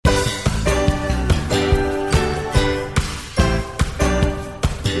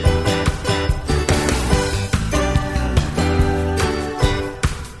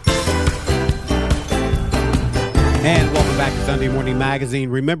Sunday Morning Magazine.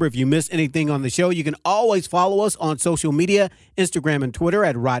 Remember, if you miss anything on the show, you can always follow us on social media, Instagram and Twitter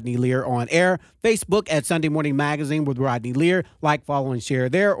at Rodney Lear On Air, Facebook at Sunday Morning Magazine with Rodney Lear. Like, follow, and share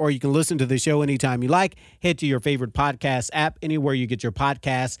there, or you can listen to the show anytime you like. Head to your favorite podcast app, anywhere you get your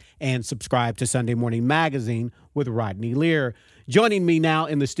podcasts, and subscribe to Sunday Morning Magazine with Rodney Lear. Joining me now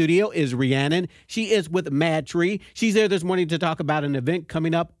in the studio is Rhiannon. She is with Mad Tree. She's there this morning to talk about an event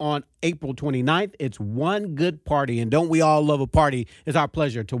coming up on April 29th. It's One Good Party, and don't we all love a party? It's our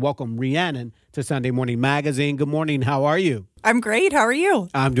pleasure to welcome Rhiannon to Sunday Morning Magazine. Good morning. How are you? I'm great. How are you?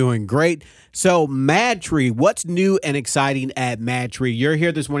 I'm doing great. So, Mad Tree, what's new and exciting at Mad Tree? You're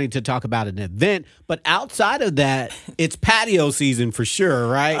here this morning to talk about an event, but outside of that, it's patio season for sure,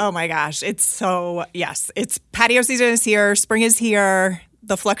 right? Oh my gosh. Yes, it's patio season is here. Spring is here.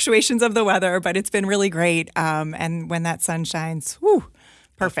 The fluctuations of the weather, but it's been really great. And when that sun shines, whoo,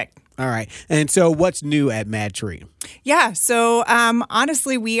 perfect. All right. And so what's new at Mad Tree? Yeah. So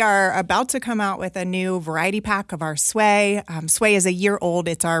honestly, we are about to come out with a new variety pack of our Sway. Sway is a year old.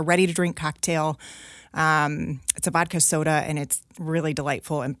 It's our ready-to-drink cocktail. It's a vodka soda, and it's really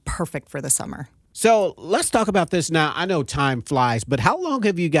delightful and perfect for the summer. So let's talk about this now. I know time flies, but how long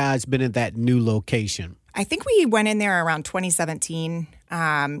have you guys been at that new location? I think we went in there around 2017.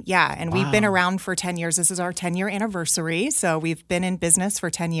 And we've been around for 10 years. This is our 10-year anniversary. So we've been in business for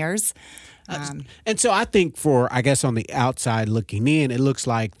 10 years. And so I think I guess on the outside looking in, it looks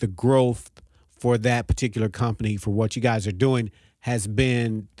like the growth for that particular company, for what you guys are doing,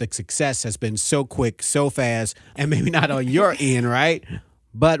 the success has been so quick, so fast, and maybe not on your end, right?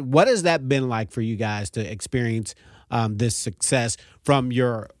 But what has that been like for you guys to experience this success from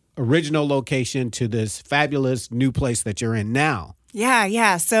your original location to this fabulous new place that you're in now?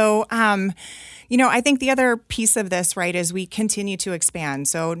 Yeah. So, I think the other piece of this, right, is we continue to expand.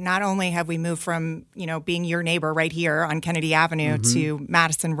 So not only have we moved from, being your neighbor right here on Kennedy Avenue to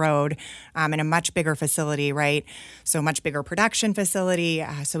Madison Road in a much bigger facility, right? So much bigger production facility.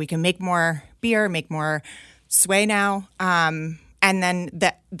 So we can make more beer, make more Sway now. And then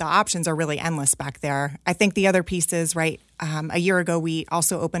the options are really endless back there. I think the other piece is, right, a year ago, we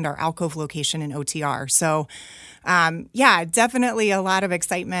also opened our Alcove location in OTR. So, definitely a lot of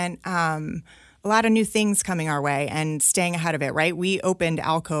excitement, a lot of new things coming our way and staying ahead of it, right? We opened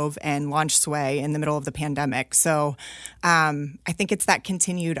Alcove and launched Sway in the middle of the pandemic. So I think it's that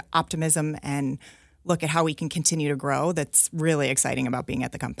continued optimism and look at how we can continue to grow that's really exciting about being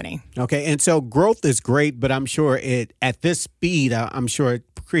at the company. Okay, and so growth is great, but I'm sure at this speed, I'm sure it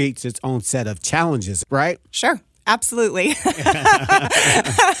creates its own set of challenges, right? Sure. Absolutely.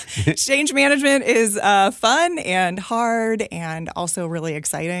 Change management is fun and hard and also really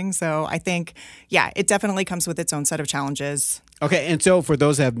exciting. So I think, it definitely comes with its own set of challenges. Okay. And so for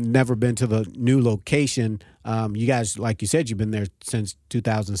those that have never been to the new location, you guys, like you said, you've been there since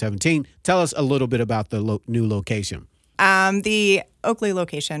 2017. Tell us a little bit about the new location. The Oakley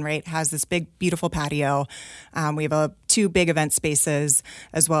location, right, has this big, beautiful patio. We have 2 big event spaces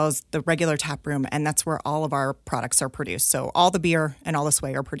as well as the regular tap room, and that's where all of our products are produced. So all the beer and all the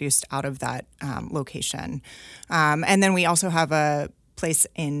Sway are produced out of that location. And then we also have a place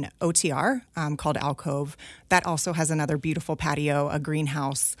in OTR called Alcove that also has another beautiful patio, a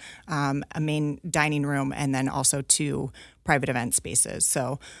greenhouse, a main dining room, and then also 2 private event spaces.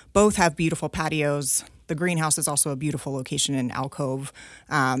 So both have beautiful patios. The greenhouse is also a beautiful location in Alcove.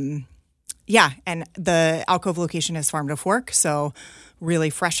 And the Alcove location is farm to fork, so really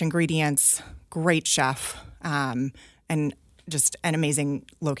fresh ingredients, great chef, and just an amazing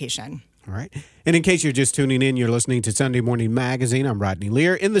location. All right. And in case you're just tuning in, you're listening to Sunday Morning Magazine. I'm Rodney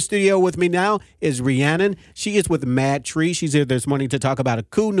Lear. In the studio with me now is Rhiannon. She is with Mad Tree. She's here this morning to talk about a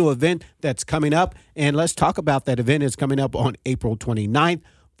cool new event that's coming up. And let's talk about that event. It's coming up on April 29th.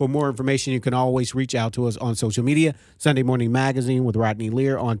 For more information, you can always reach out to us on social media. Sunday Morning Magazine with Rodney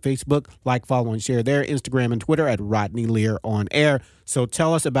Lear on Facebook. Like, follow, and share there. Instagram and Twitter at Rodney Lear On Air. So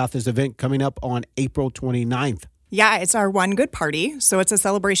tell us about this event coming up on April 29th. Yeah, it's our One Good Party. So it's a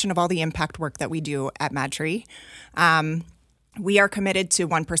celebration of all the impact work that we do at Mad Tree. We are committed to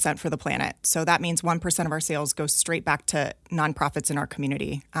 1% for the planet. So that means 1% of our sales goes straight back to nonprofits in our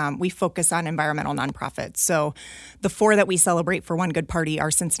community. We focus on environmental nonprofits. So the 4 that we celebrate for One Good Party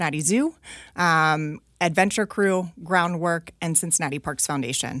are Cincinnati Zoo, Adventure Crew, Groundwork, and Cincinnati Parks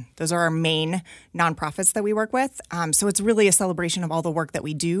Foundation. Those are our main nonprofits that we work with. So it's really a celebration of all the work that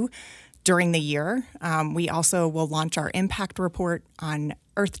we do during the year. We also will launch our impact report on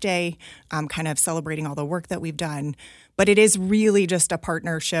Earth Day, kind of celebrating all the work that we've done. But it is really just a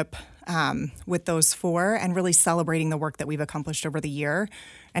partnership with those four and really celebrating the work that we've accomplished over the year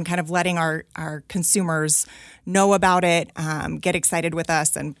and kind of letting our consumers know about it, get excited with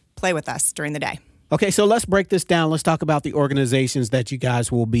us, and play with us during the day. Okay, so let's break this down. Let's talk about the organizations that you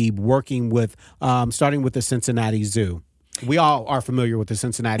guys will be working with, starting with the Cincinnati Zoo. We all are familiar with the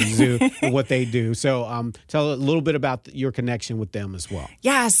Cincinnati Zoo and what they do. So tell a little bit about your connection with them as well.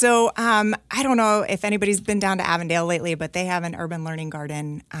 Yeah, so I don't know if anybody's been down to Avondale lately, but they have an urban learning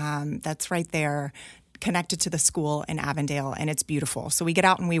garden that's right there, connected to the school in Avondale, and it's beautiful. So we get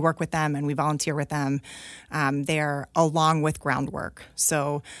out and we work with them and we volunteer with them there along with Groundwork.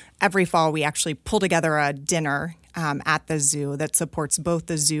 So every fall we actually pull together a dinner at the zoo that supports both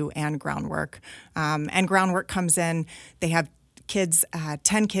the zoo and Groundwork. And Groundwork comes in, they have kids,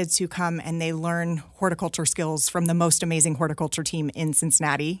 10 kids who come and they learn horticulture skills from the most amazing horticulture team in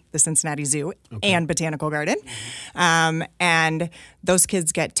Cincinnati, the Cincinnati Zoo and Botanical Garden. And those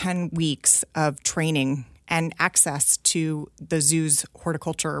kids get 10 weeks of training and access to the zoo's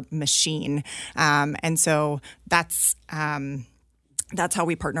horticulture machine. And so that's how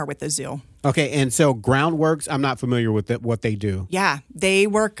we partner with the zoo. Okay, and so Groundworks, I'm not familiar with what they do. Yeah, they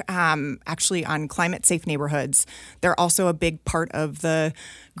work actually on climate-safe neighborhoods. They're also a big part of the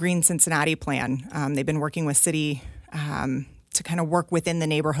Green Cincinnati plan. They've been working with city to kind of work within the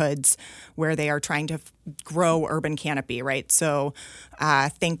neighborhoods where they are trying to grow urban canopy, right? So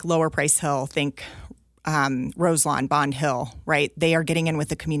think Lower Price Hill, think Roselawn, Bond Hill, right? They are getting in with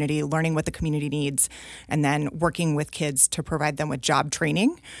the community, learning what the community needs, and then working with kids to provide them with job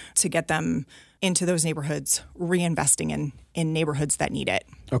training to get them into those neighborhoods, reinvesting in neighborhoods that need it.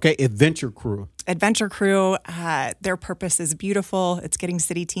 Okay, Adventure Crew. Adventure Crew, their purpose is beautiful. It's getting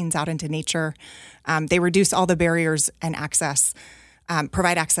city teens out into nature. They reduce all the barriers and access,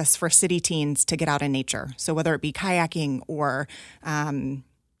 provide access for city teens to get out in nature. So whether it be kayaking or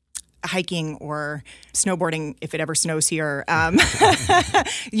hiking or snowboarding, if it ever snows here.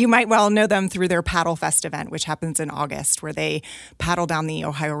 You might well know them through their Paddle Fest event, which happens in August, where they paddle down the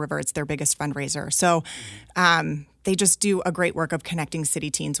Ohio River. It's their biggest fundraiser. So they just do a great work of connecting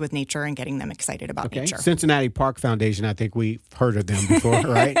city teens with nature and getting them excited about nature. Cincinnati Park Foundation, I think we've heard of them before,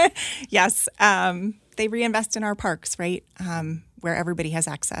 right? Yes. They reinvest in our parks, right, where everybody has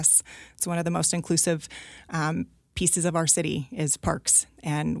access. It's one of the most inclusive pieces of our city is parks,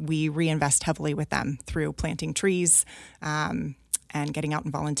 and we reinvest heavily with them through planting trees and getting out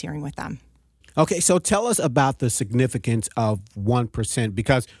and volunteering with them. Okay, so tell us about the significance of 1%,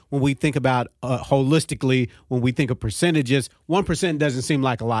 because when we think about holistically, when we think of percentages, 1% doesn't seem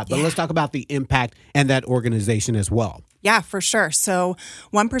like a lot, but let's talk about the impact and that organization as well. Yeah, for sure. So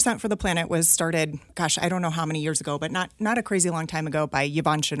 1% for the Planet was started, I don't know how many years ago, but not a crazy long time ago by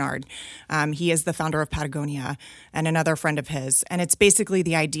Yvon Chouinard. He is the founder of Patagonia and another friend of his. And it's basically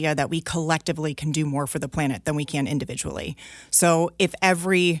the idea that we collectively can do more for the planet than we can individually. So if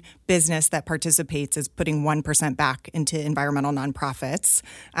every business that participates is putting 1% back into environmental nonprofits,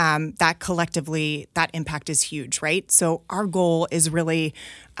 that collectively, that impact is huge, right? So our goal is really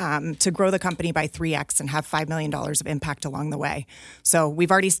to grow the company by 3x and have $5 million of impact along the way. So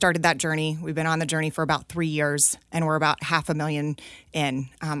we've already started that journey. We've been on the journey for about 3 years, and we're about $500,000 in.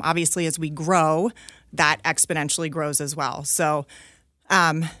 Obviously, as we grow, that exponentially grows as well. So,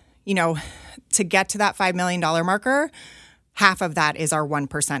 to get to that $5 million marker, half of that is our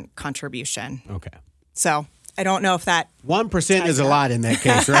 1% contribution. Okay. So I don't know if that 1% is a lot in that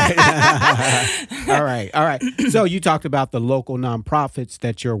case, right? All right. So you talked about the local nonprofits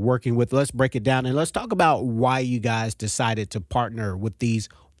that you're working with. Let's break it down and let's talk about why you guys decided to partner with these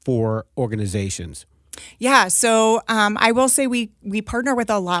 4 organizations. Yeah, so I will say we partner with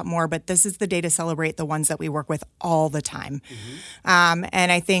a lot more, but this is the day to celebrate the ones that we work with all the time. Mm-hmm.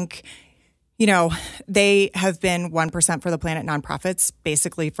 And I think, they have been 1% for the Planet nonprofits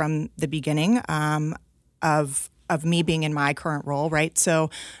basically from the beginning of me being in my current role, right?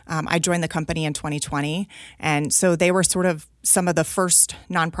 So I joined the company in 2020, and so they were sort of some of the first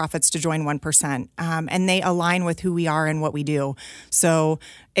nonprofits to join 1%, and they align with who we are and what we do. So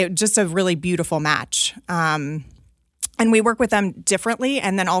it just a really beautiful match. And we work with them differently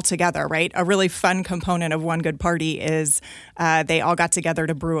and then all together, right? A really fun component of One Good Party is they all got together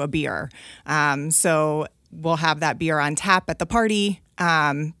to brew a beer. So we'll have that beer on tap at the party.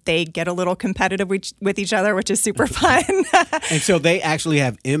 They get a little competitive with each other, which is super fun. And so they actually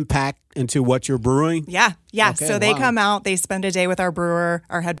have impact into what you're brewing? Yeah. Okay, so they wow. come out, they spend a day with our brewer,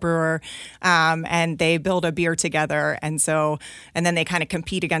 our head brewer, and they build a beer together. And then they kind of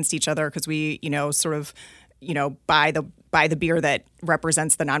compete against each other because we, buy the beer that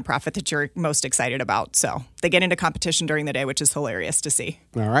represents the nonprofit that you're most excited about. So they get into competition during the day, which is hilarious to see.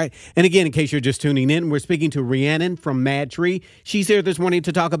 All right. And again, in case you're just tuning in, we're speaking to Rhiannon from Mad Tree. She's here this morning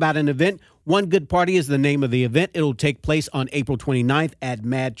to talk about an event. One Good Party is the name of the event. It'll take place on April 29th at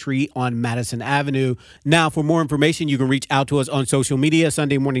Mad Tree on Madison Avenue. Now, for more information, you can reach out to us on social media,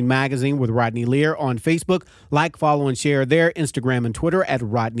 Sunday Morning Magazine with Rodney Lear on Facebook. Like, follow, and share there, Instagram and Twitter at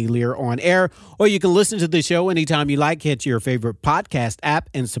Rodney Lear on air. Or you can listen to the show anytime you like. Hit your favorite podcast app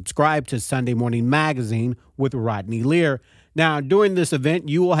and subscribe to Sunday Morning Magazine with Rodney Lear. Now, during this event,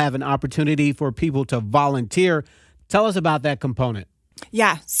 you will have an opportunity for people to volunteer. Tell us about that component.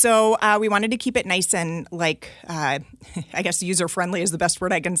 Yeah, so we wanted to keep it nice and I guess user-friendly is the best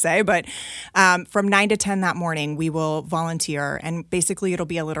word I can say. But from 9 to 10 that morning, we will volunteer. And basically, it'll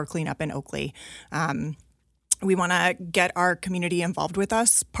be a litter cleanup in Oakley. We want to get our community involved with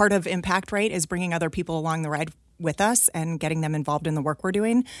us. Part of Impact, right, is bringing other people along the ride with us and getting them involved in the work we're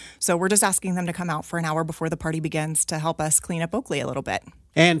doing. So we're just asking them to come out for an hour before the party begins to help us clean up Oakley a little bit.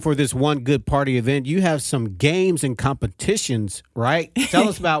 And for this One Good Party event, you have some games and competitions, right? Tell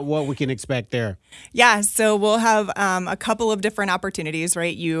us about what we can expect there. Yeah, so we'll have a couple of different opportunities,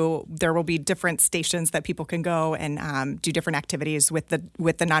 right? There will be different stations that people can go and do different activities with the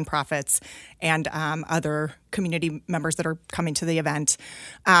nonprofits and other community members that are coming to the event.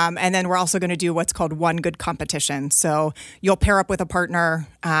 And then we're also going to do what's called One Good Competition. So you'll pair up with a partner.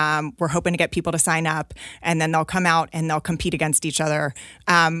 We're hoping to get people to sign up, and then they'll come out and they'll compete against each other.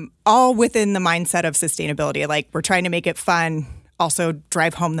 All within the mindset of sustainability. Like, we're trying to make it fun, also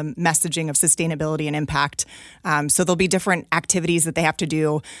drive home the messaging of sustainability and impact. So there'll be different activities that they have to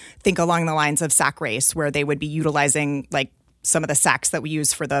do. Think along the lines of sack race, where they would be utilizing some of the sacks that we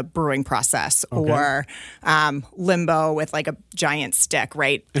use for the brewing process, okay, or limbo with a giant stick,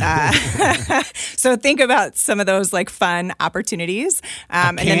 right? So think about some of those fun opportunities.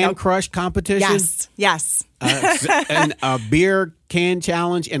 Can crush competition? Yes. And a beer can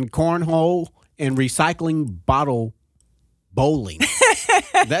challenge and cornhole and recycling bottle bowling.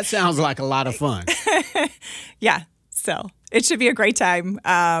 That sounds like a lot of fun. Yeah. So it should be a great time.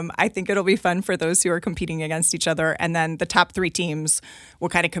 I think it'll be fun for those who are competing against each other. And then the top 3 teams will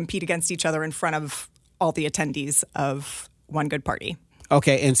kind of compete against each other in front of all the attendees of One Good Party.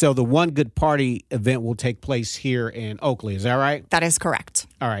 Okay, and so the One Good Party event will take place here in Oakley. Is that right? That is correct.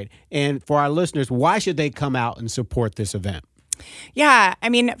 All right. And for our listeners, why should they come out and support this event? Yeah, I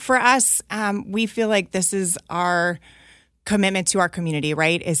mean, for us, we feel like this is our commitment to our community,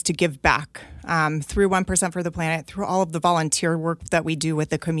 right, is to give back through 1% for the Planet, through all of the volunteer work that we do with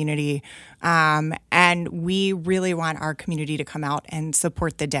the community. And we really want our community to come out and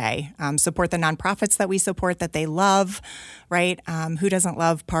support the day, support the nonprofits that we support that they love, right? Who doesn't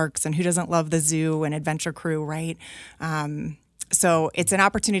love parks, and who doesn't love the zoo and Adventure Crew, right? So it's an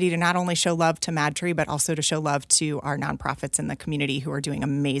opportunity to not only show love to Mad Tree, but also to show love to our nonprofits in the community who are doing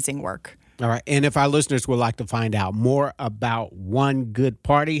amazing work. All right. And if our listeners would like to find out more about One Good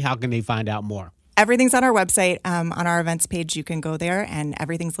Party, how can they find out more? Everything's on our website. On our events page, you can go there, and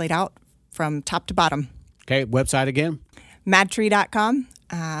everything's laid out from top to bottom. Okay. Website again? madtree.com.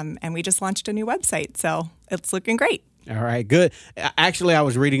 And we just launched a new website, so it's looking great. All right, good. Actually, I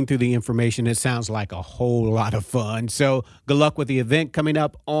was reading through the information. It sounds like a whole lot of fun. So good luck with the event coming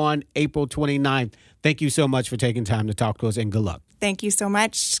up on April 29th. Thank you so much for taking time to talk to us, and good luck. Thank you so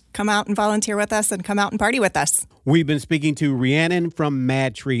much. Come out and volunteer with us and come out and party with us. We've been speaking to Rhiannon from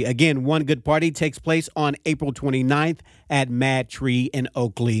Mad Tree. Again, One Good Party takes place on April 29th at Mad Tree in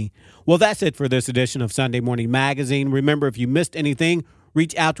Oakley. Well, that's it for this edition of Sunday Morning Magazine. Remember, if you missed anything,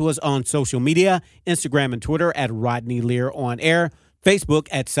 reach out to us on social media, Instagram and Twitter at Rodney Lear on air, Facebook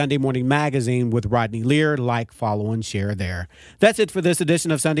at Sunday Morning Magazine with Rodney Lear. Like, follow, and share there. That's it for this edition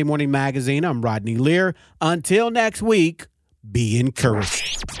of Sunday Morning Magazine. I'm Rodney Lear. Until next week, be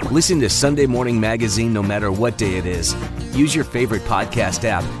encouraged. Listen to Sunday Morning Magazine no matter what day it is. Use your favorite podcast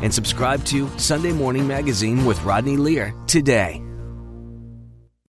app and subscribe to Sunday Morning Magazine with Rodney Lear today.